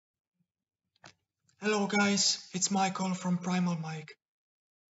Hello guys, it's Michael from Primal Mike.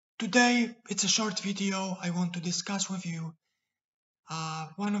 Today it's a short video. I want to discuss with you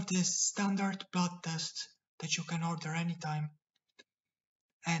one of the standard blood tests that you can order anytime,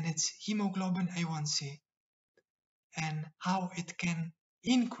 and it's hemoglobin A1C and how it can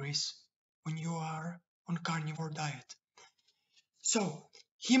increase when you are on carnivore diet. So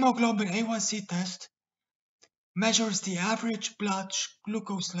hemoglobin A1C test measures the average blood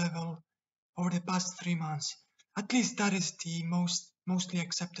glucose level over the past 3 months. At least that is the mostly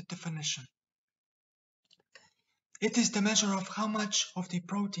accepted definition. It is the measure of how much of the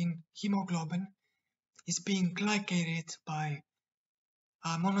protein hemoglobin is being glycated by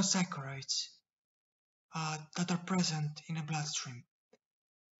monosaccharides that are present in a bloodstream.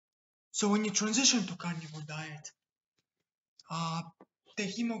 So when you transition to carnivore diet, the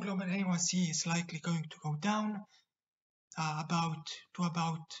hemoglobin A1C is likely going to go down about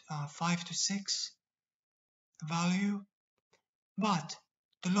 5 to 6 value. But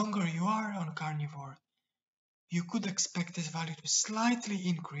the longer you are on carnivore, you could expect this value to slightly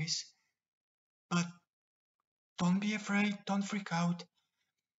increase, but don't be afraid, don't freak out.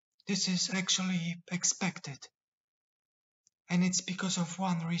 This is actually expected, and it's because of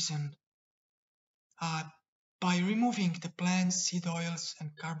one reason. By removing the plants, seed oils,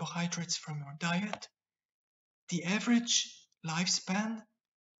 and carbohydrates from your diet, the average lifespan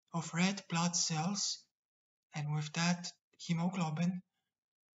of red blood cells, and with that hemoglobin,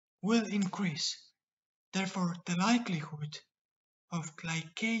 will increase. Therefore, the likelihood of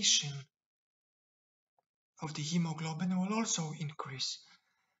glycation of the hemoglobin will also increase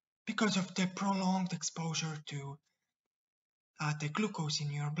because of the prolonged exposure to the glucose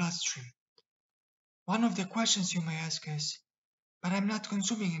in your bloodstream. One of the questions you may ask is, but I'm not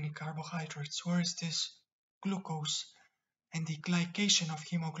consuming any carbohydrates, where is this glucose and the glycation of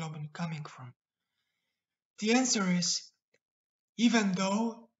hemoglobin coming from? The answer is, even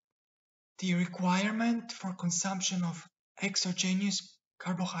though the requirement for consumption of exogenous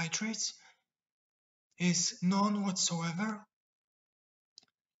carbohydrates is none whatsoever,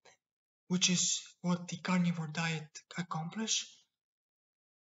 which is what the carnivore diet accomplishes,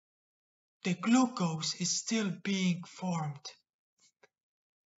 the glucose is still being formed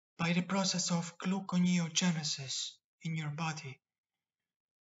by the process of gluconeogenesis in your body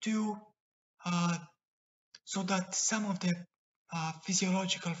to so that some of the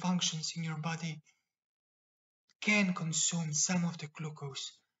physiological functions in your body can consume some of the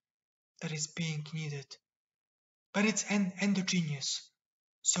glucose that is being needed, but it's endogenous.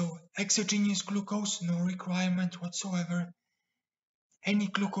 So exogenous glucose, no requirement whatsoever. Any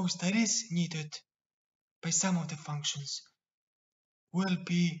glucose that is needed by some of the functions will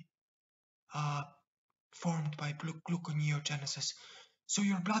be formed by gluconeogenesis. So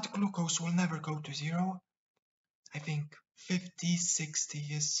your blood glucose will never go to zero. I think 50, 60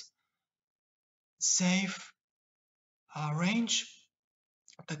 is safe range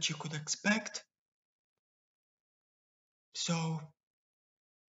that you could expect. So,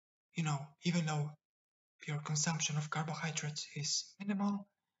 even though your consumption of carbohydrates is minimal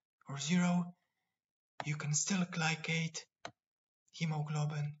or zero, you can still glycate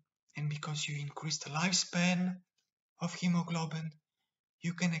hemoglobin, and because you increase the lifespan of hemoglobin,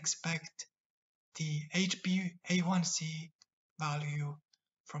 you can expect the HbA1C value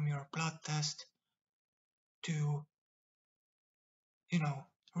from your blood test to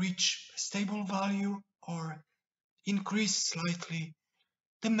reach a stable value or increase slightly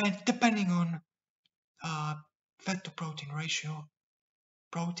depending on fat to protein ratio.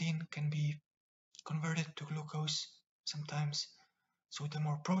 Protein can be converted to glucose sometimes, so the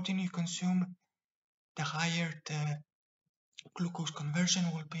more protein you consume, the higher the glucose conversion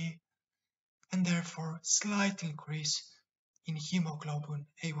will be, and therefore slight increase in hemoglobin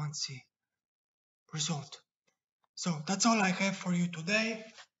A1C result. So that's all I have for you today.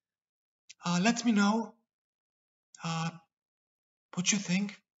 Let me know what you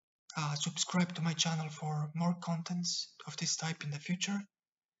think. Subscribe to my channel for more contents of this type in the future.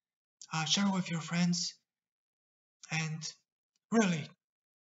 Share with your friends, and really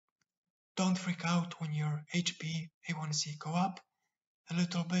don't freak out when your HbA1C go up a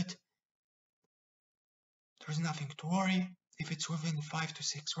little bit. There's nothing to worry. If it's within 5 to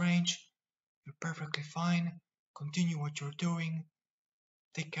 6 range, you're perfectly fine. Continue what you're doing.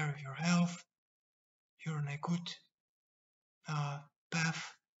 Take care of your health. You're on a good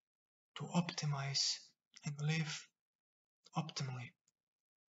path to optimize and live optimally.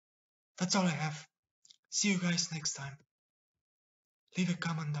 That's all I have. See you guys next time. Leave a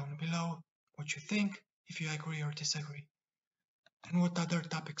comment down below what you think, if you agree or disagree, and what other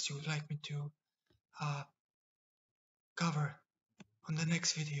topics you would like me to uh, cover on the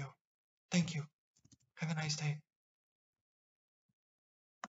next video. Thank you. Have a nice day.